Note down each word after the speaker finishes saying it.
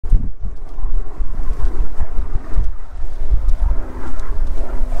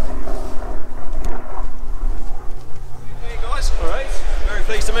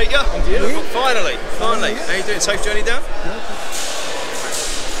Finally. How you doing? Safe journey down?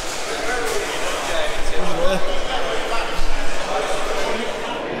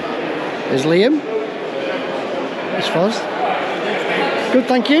 There's Liam. There's Foz. Good,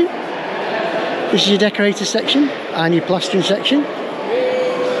 thank you. This is your decorator section and your plastering section. In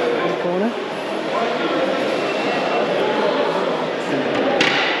the corner.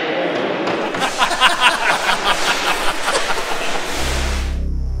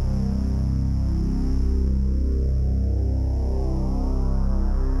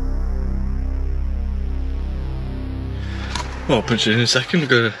 Well, I'll punch it in a second. We're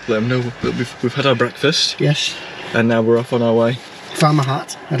going to let them know that we've had our breakfast. Yes. And now we're off on our way. Found my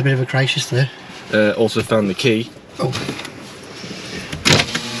hat. Had a bit of a crisis there. Also found the key. Oh.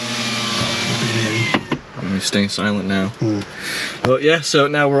 I'm staying silent now. But yeah, so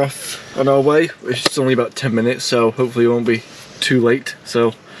now we're off on our way. It's only about 10 minutes, so hopefully it won't be too late.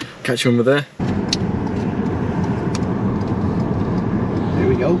 So catch you when we're there. There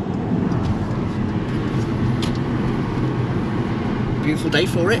we go. Beautiful day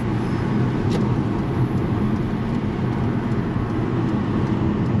for it.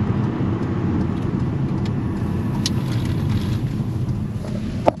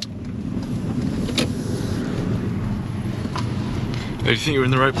 Do you think you're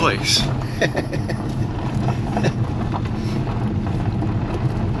in the right place?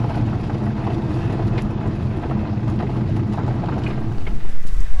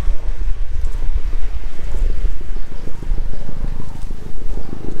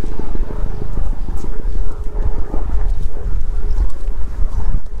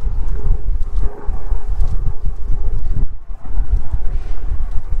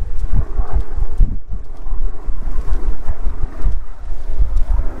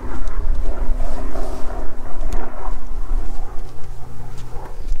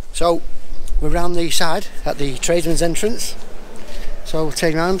 So we're round the side at the tradesman's entrance. So we'll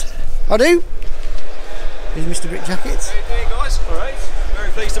turn around. How do? Here's Mr. Brick Jackets. How you doing, guys? Alright.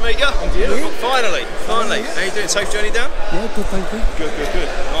 Very pleased to meet you. And you? Finally. How you doing? Safe journey down? Yeah, good, thank you. Good.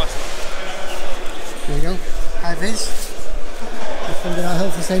 Nice. There we go. Hi Viz. Just under our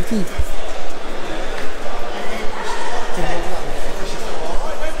health and safety.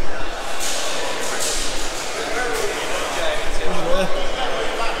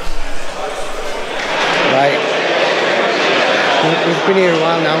 Right. We've been here a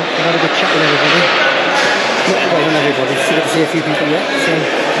while now. We've had a good chat with everybody. Not quite with everybody, still got to see a few people yet. So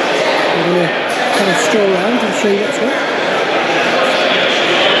we're going to kind of stroll around and show you what's what.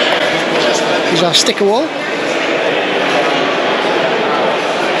 Here's our sticker wall.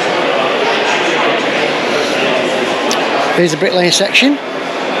 Here's the bricklaying section.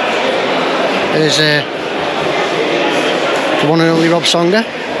 There's the one and only Rob Songer.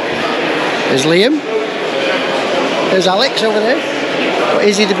 There's Liam. There's Alex over there.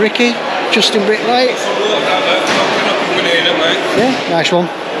 Izzy the Bricky. Justin BRICKRIGHT. Yeah, nice one.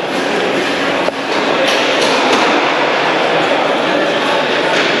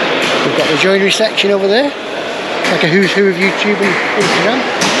 We've got the joinery section over there. Like a who's who of YouTube and Instagram.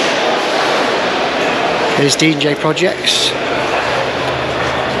 There's D&J Projects.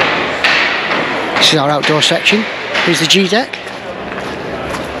 This is our outdoor section. Here's the G-deck.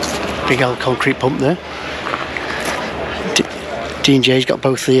 Big old concrete pump there. D&J's got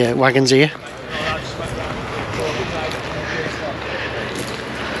both the wagons here.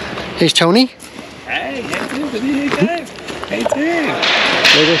 Here's Tony. Hey, how you doing? How you doing?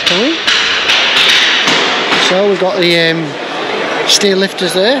 There's Tony. So we've got the steel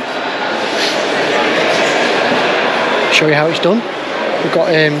lifters there. Show you how it's done. We've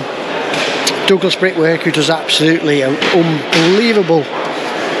got Douglas Brickwork, who does absolutely unbelievable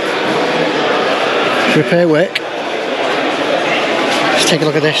repair work. Let's take a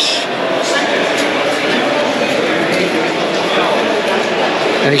look at this.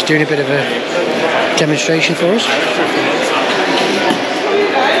 And he's doing a bit of a demonstration for us.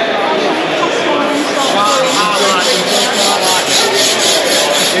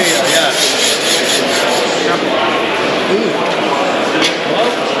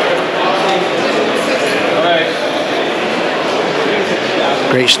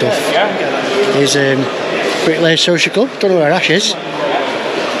 Great stuff. Here's Bricklayers Social Club. Don't know where Ash is.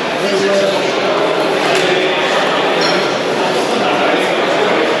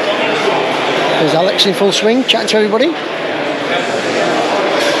 There's Alex in full swing, chatting to everybody.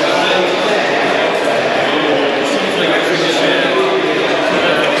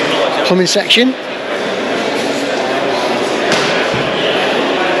 Plumbing section.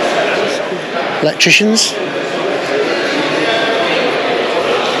 Electricians.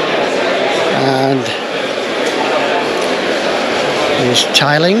 There's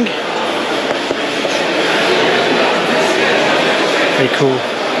tiling. Very cool.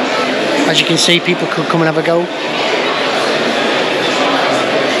 As you can see, people could come and have a go.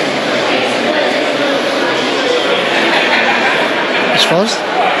 As far as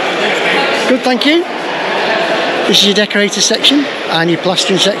good, thank you. This is your decorator section and your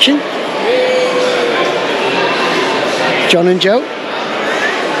plastering section. John and Joe.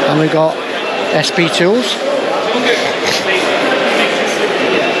 And we've got SP Tools.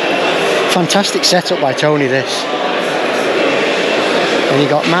 Fantastic setup by Tony, this. And you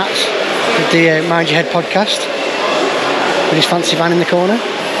got Matt with the Mind Your Head podcast with his fancy van in the corner.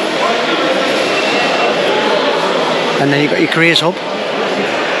 And then you've got your careers hub.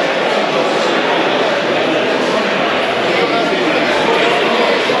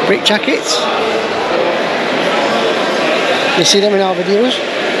 Brick jackets. You see them in our videos.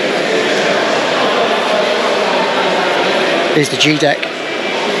 Here's the G deck.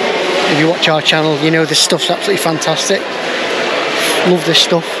 If you watch our channel, you know this stuff's absolutely fantastic. Love this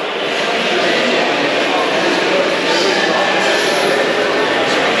stuff.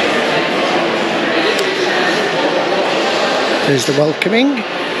 There's the welcoming.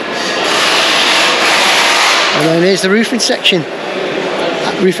 And then here's the roofing section.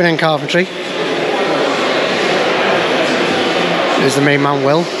 Roofing and carpentry. There's the main man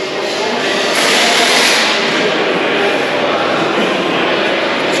well.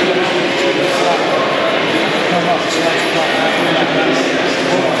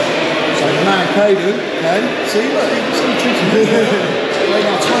 Okay, dude. Okay. See, look, see, wait,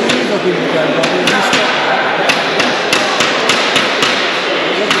 now 20 years I've been in the game, but I'm stop that.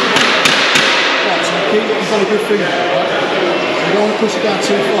 Right, so you've got a good thing there, right? You don't want to push it down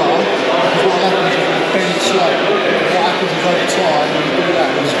too far, because what happens is you bend it slow. What happens is over time, when you do that,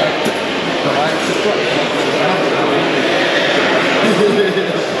 you go, right, it's just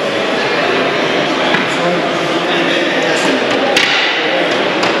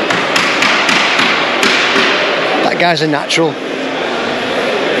That guy's a natural.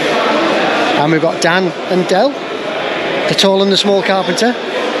 And we've got Dan and Del, the tall and the small carpenter.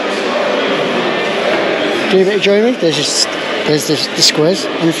 Do a bit of joinery. There's the squares,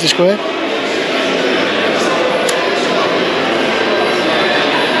 in for the square.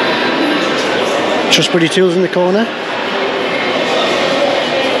 Trustworthy Tools in the corner.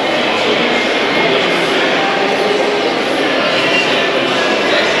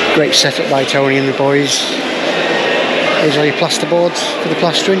 Great setup by Tony and the boys. Here's all your plasterboards for the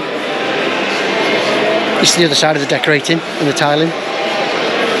plastering. This is the other side of the decorating and the tiling.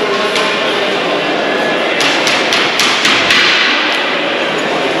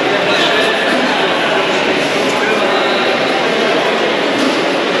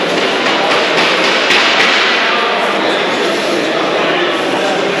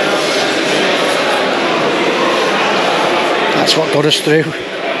 That's what got us through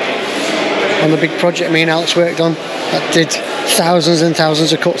on the big project me and Alex worked on. That did thousands and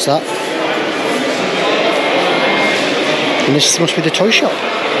thousands of cuts, that. And this must be the toy shop.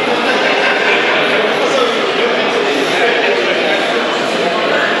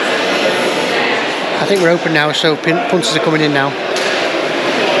 I think we're open now, so punters are coming in now.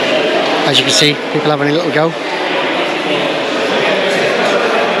 As you can see, people having a little go.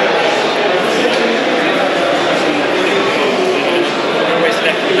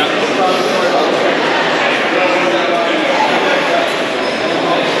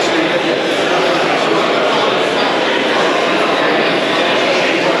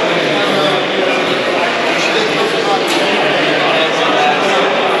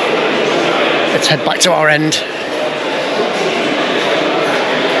 Let's head back to our end.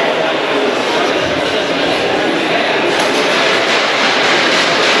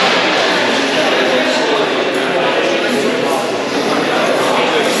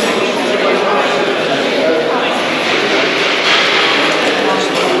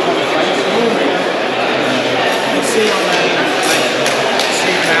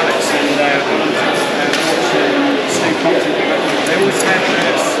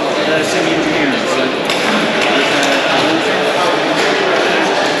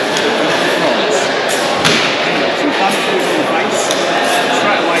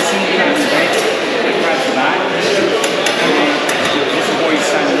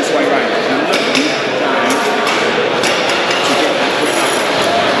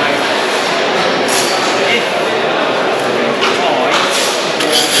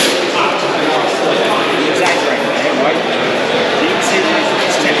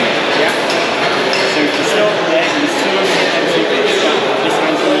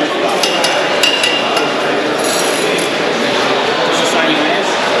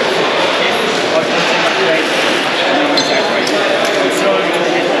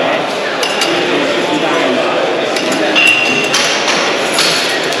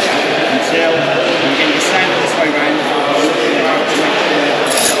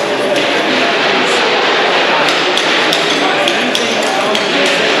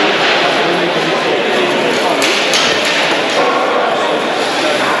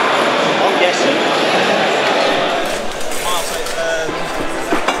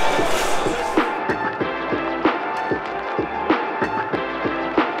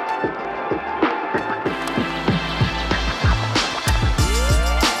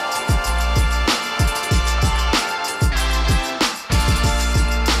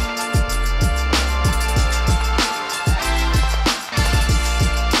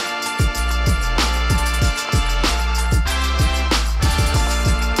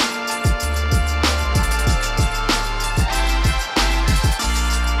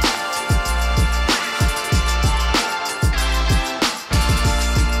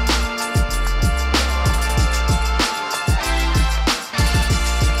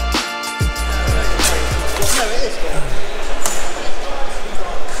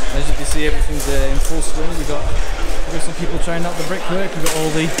 see everything's in full swing. We've got some people trying out the brickwork. We've got all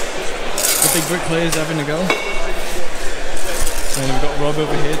the big bricklayers having a go. And we've got Rob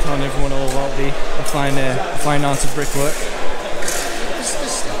over here telling everyone all about the fine art of brickwork.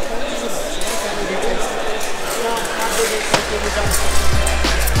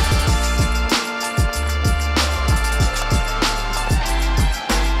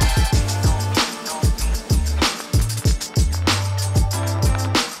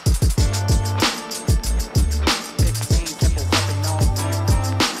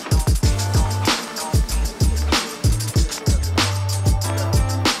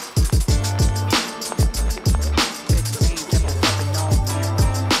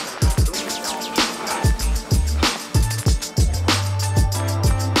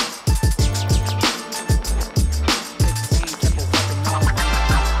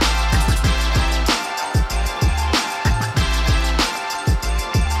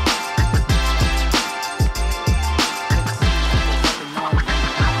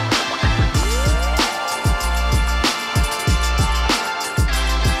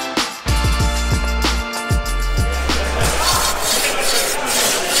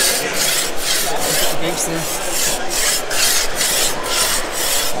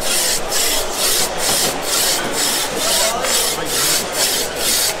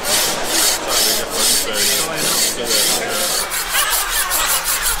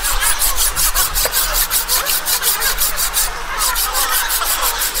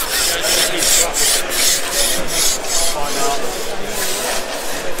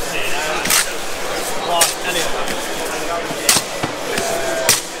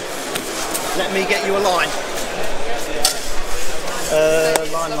 Let me get you a line.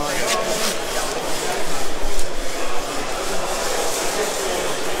 Line.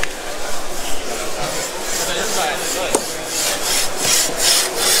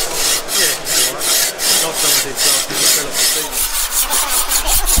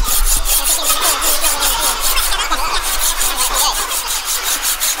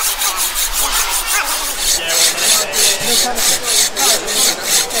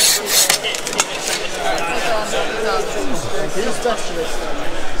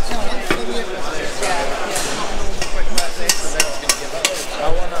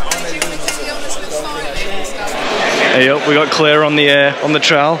 Hey up, we got Claire on the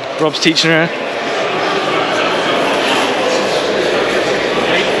trowel. Rob's teaching her.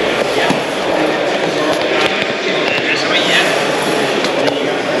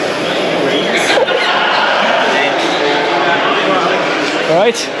 All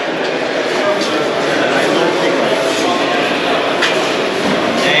right.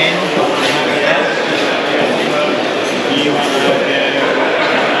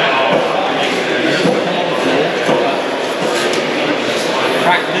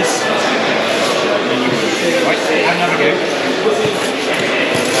 Practice. Right, have another go.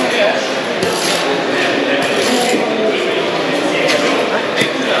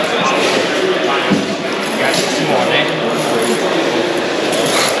 Yeah, some more there.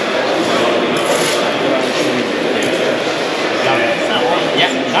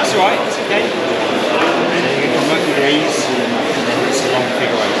 Yeah, that's right, it's okay. And then you can come back with these, and then it's a long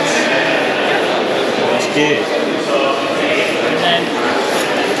figure eight. That's good. And then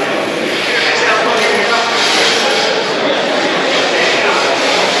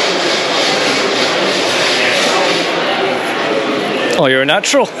Oh, you're a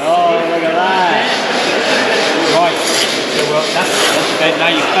natural. oh, look at that. Right, so well, that's the bed.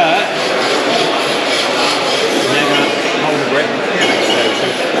 Now you've hurt. And then hold the brick. So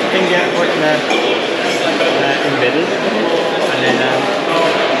finger, brick there, in the middle. And then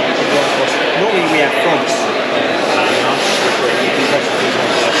normally we have fronts. You can press these on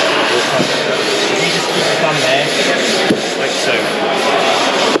the you just keep the thumb there, like so. And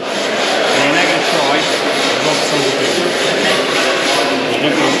you're now going to try Rob single finger. You're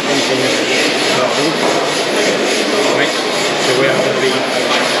not going to do anything right? So we're going to be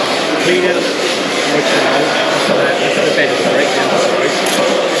cleaner, more trowel. That's the bed of the brick down the side. So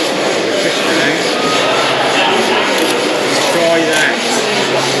we're pushing it out. Try that.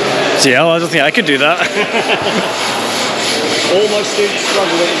 Yeah, well, I don't think I could do that. All my students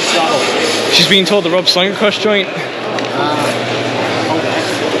struggle with it to start off. She's being told the Rob Slinger cross joint. Hold on.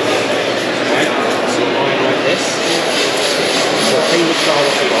 Right, so line like this. So clean the trowel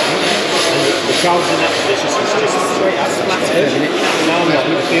at the bottom. And the trowel's in that position, so it's just straight out flat here. Now I'm not,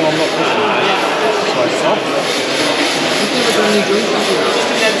 you feel I'm not pushing it. So I stop. You've never done any joints after that? Just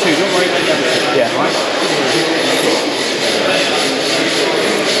do them two, don't worry about the other two. Yeah. Right?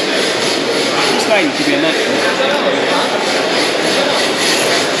 This lady could be a natural.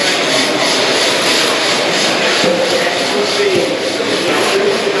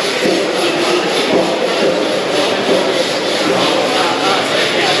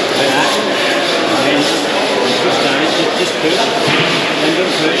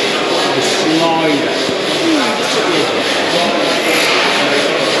 slider.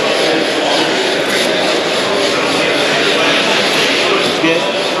 Good.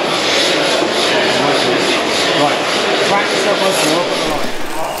 Right. Practice up once more.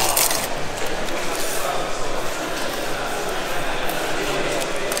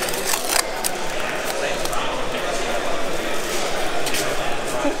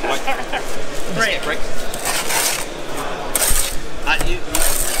 Brick.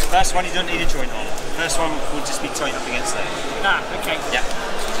 First one you don't need a joint on. First one will just be tight up against there. Ah, okay. Yeah,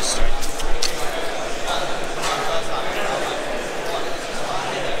 just straight.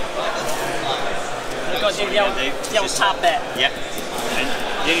 You've got to do the old tap bit. Yeah. And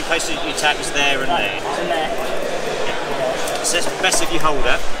the only place that you tap is there and there. And there. Yeah. So it's best if you hold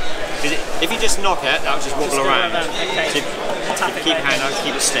it. Because if you just knock it, that'll just wobble around. Okay. So Tap it keep your back. hand out,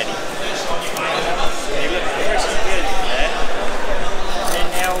 keep it steady. And then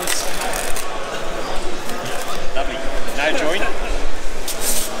the old... Lovely. Now join.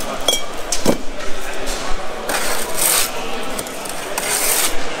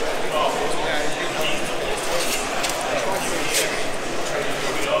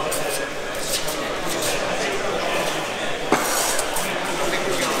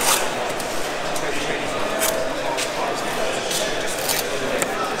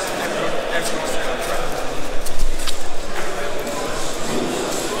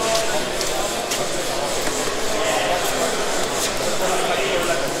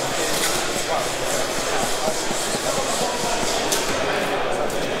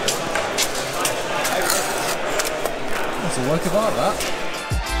 That's a work of art, that.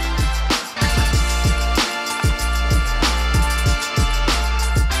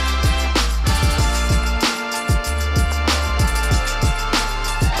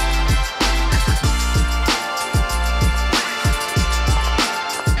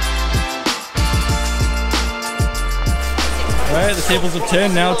 Right, the tables have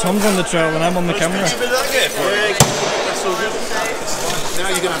turned now. Tom's on the trail and I'm on the camera. That's all good. Now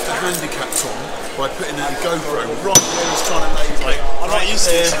you're going to have to handicap Tom by putting a GoPro right where he's trying to lay it. I'm not used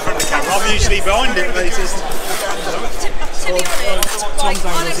to this in front of the camera. I'm usually behind it, but it's just... To be honest, like, I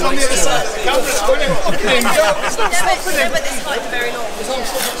don't like It's not but this height very long. It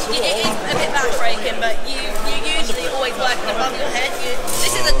is a bit backbreaking, but you usually always working above your head.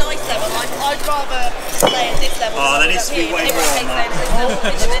 This is a nice level. I'd rather play at this level. Oh, there needs to be way more on that.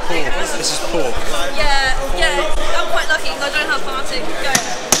 This is poor. Yeah, I'm quite lucky because I don't have far to go.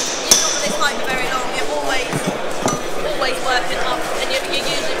 You're not this height for very long. You're always working up, and you're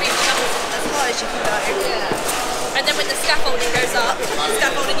usually reaching up as high as you can go. And then when the scaffolding goes up, the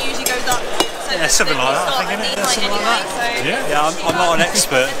scaffolding usually goes up. So Yeah, something like that, I think, isn't it? Something like that. Yeah, I'm not an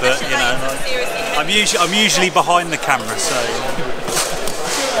expert, but you know, like, I'm usually behind the camera, so.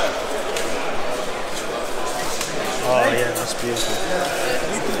 Oh yeah, that's beautiful.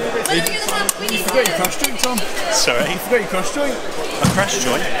 You forgot your crash joint, Tom. Sorry, You forgot your crash joint. a crash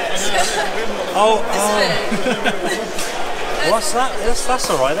joint. Oh. What's that? That's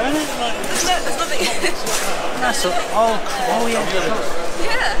all right, isn't it? Like, There's nothing. that's oh yeah.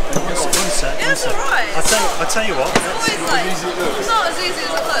 Yeah. One sec. Yeah, it's alright. I'll tell you what. It's always like, it's not as easy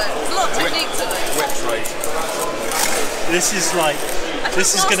as it looks. There's a lot of technique to it. This is like.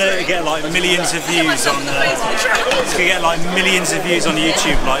 This is gonna get like millions of views on. It's gonna get like millions of views on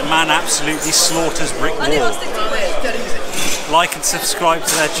YouTube. Like, man absolutely slaughters brick I think I'll wall. stick to it. Like and subscribe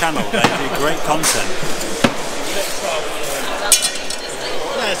to their channel. They do great content.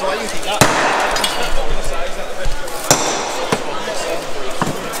 That's why you think that.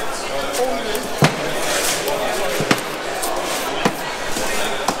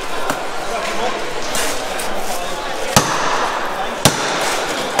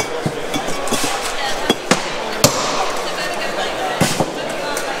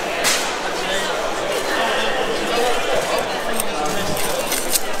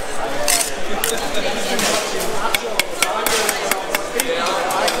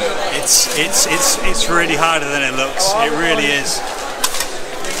 It's really harder than it looks. It really is.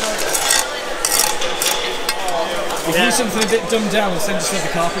 If you need something a bit dumbed down, we'll send you to the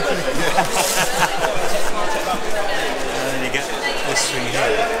carpenter. And then you get this thing here.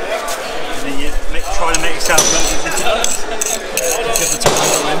 And then you try to make yourself look as if it does. Get the top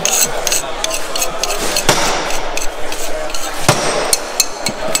handle in.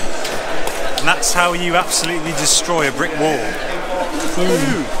 And that's how you absolutely destroy a brick wall.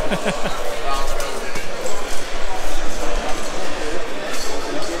 Boom.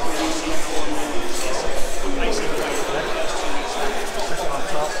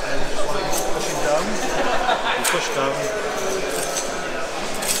 Push down.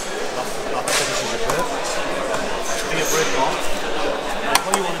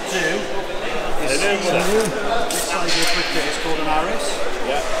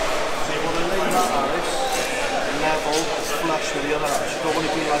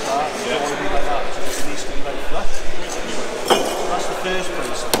 like that. You don't want to be like that. So it needs to be like flush. That's the first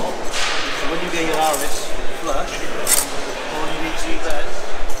principle. So when you get your arrows flush, all you need to do then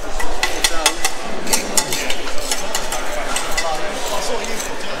is put down. That's all you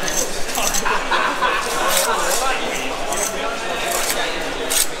put down.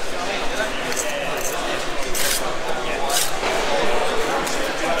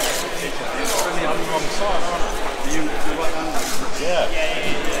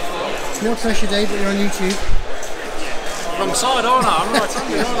 No pressure, Dave, but you're on YouTube. Wrong side, aren't I? I'm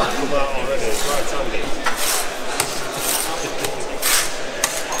right-handed, aren't I? Come out already, it's right-handed.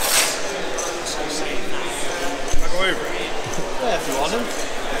 Can I go over it? Yeah, if you want him.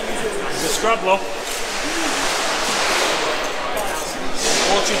 He's a scrabbler.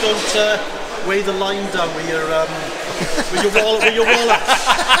 Watch you don't weigh the line down with your wallet.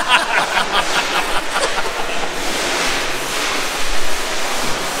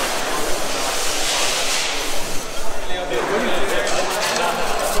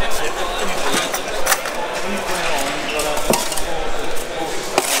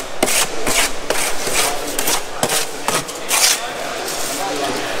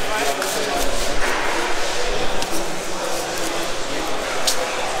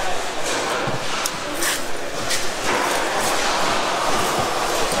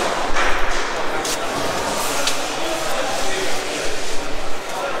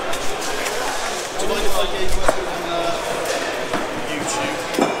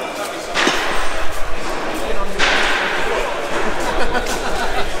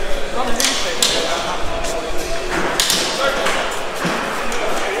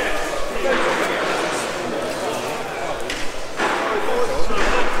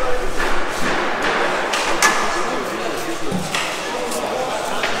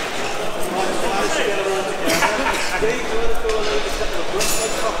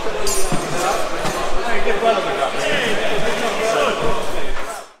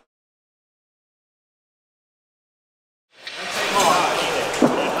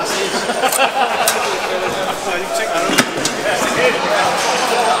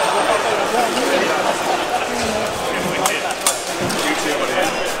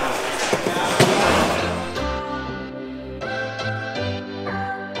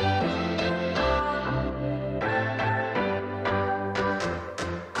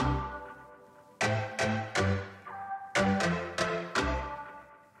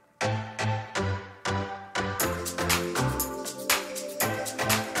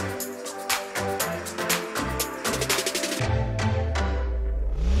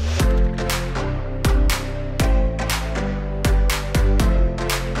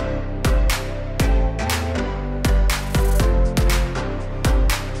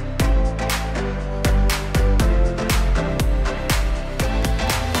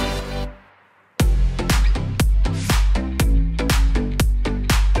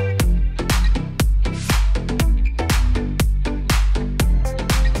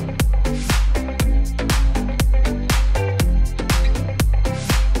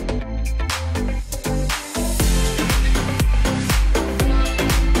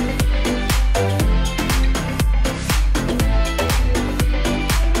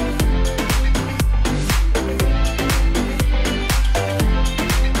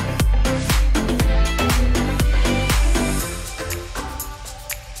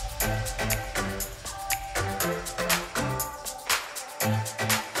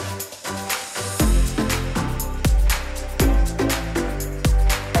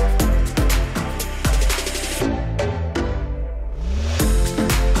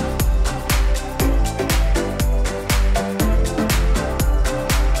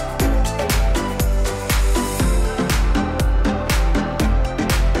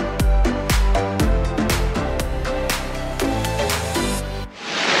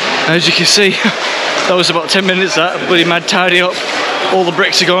 As you can see, that was about 10 minutes that, bloody mad tidy up. All the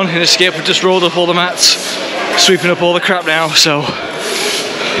bricks are gone, and Escape have just rolled up all the mats, sweeping up all the crap now, so.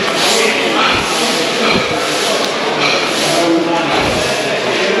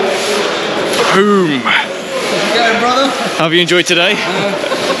 Boom! How's it going, brother? How have you enjoyed today?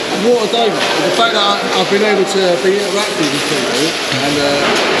 What a day, mate. The fact that I've been able to be interactive with people and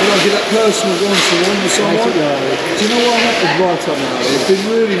get that personal one-to-one with someone. Do you know what I'm at with right up now? It's been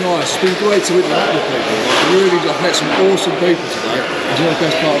really nice. It's been great to interact with people. I've met some awesome people today. Do you know the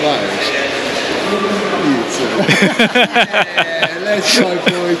best part of that is? You too. Yeah, let's go,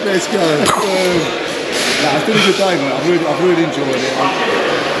 boys. Let's go. Nah, it's been a good day, mate. I've really enjoyed it.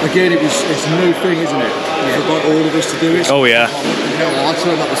 Again, it's a new thing, isn't it? We've got all of us to do it. Oh yeah. I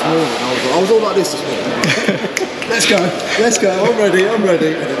turned up this morning and I was all like this morning. let's go, I'm ready. And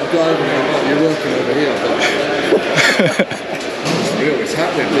then I go over there, like, you're working over here. It's real, it's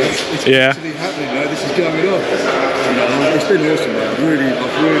happening, it's actually happening, you know, this is going on. And, it's been awesome, man. I've really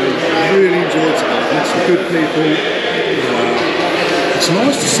enjoyed it. I've met some good people. It's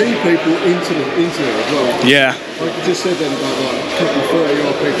nice to see people into it as well. Yeah. Like you just said then about like a couple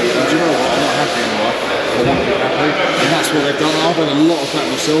 30-year-old people, and do you know what, I'm not happy in life, I want to be happy, and that's what they've done. I've done a lot of that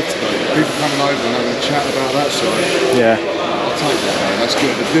myself today, people coming over and having a chat about that side. Yeah. I'll take that, man, that's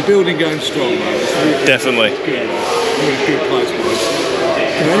good. The building going strong, man. It's really, definitely. It's good, really good place, boys.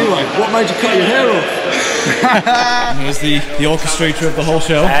 So anyway, what made you cut your hair off? There's the orchestrator of the whole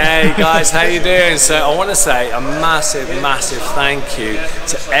show. Hey guys, how you doing? So I want to say a massive thank you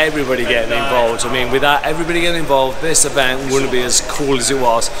to everybody getting involved. I mean, without everybody getting involved, this event wouldn't be as cool as it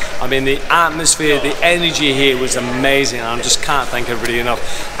was. I mean, the atmosphere, the energy here was amazing. I just can't thank everybody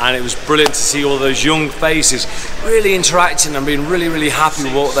enough. And it was brilliant to see all those young faces really interacting and being really happy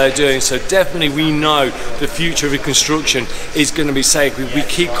with what they're doing. So definitely we know the future of construction is going to be safe. We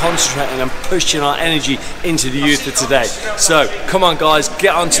keep concentrating and pushing our energy into the youth of today. So come on guys,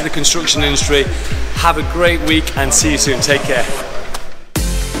 get onto the construction industry, have a great week and see you soon. Take care.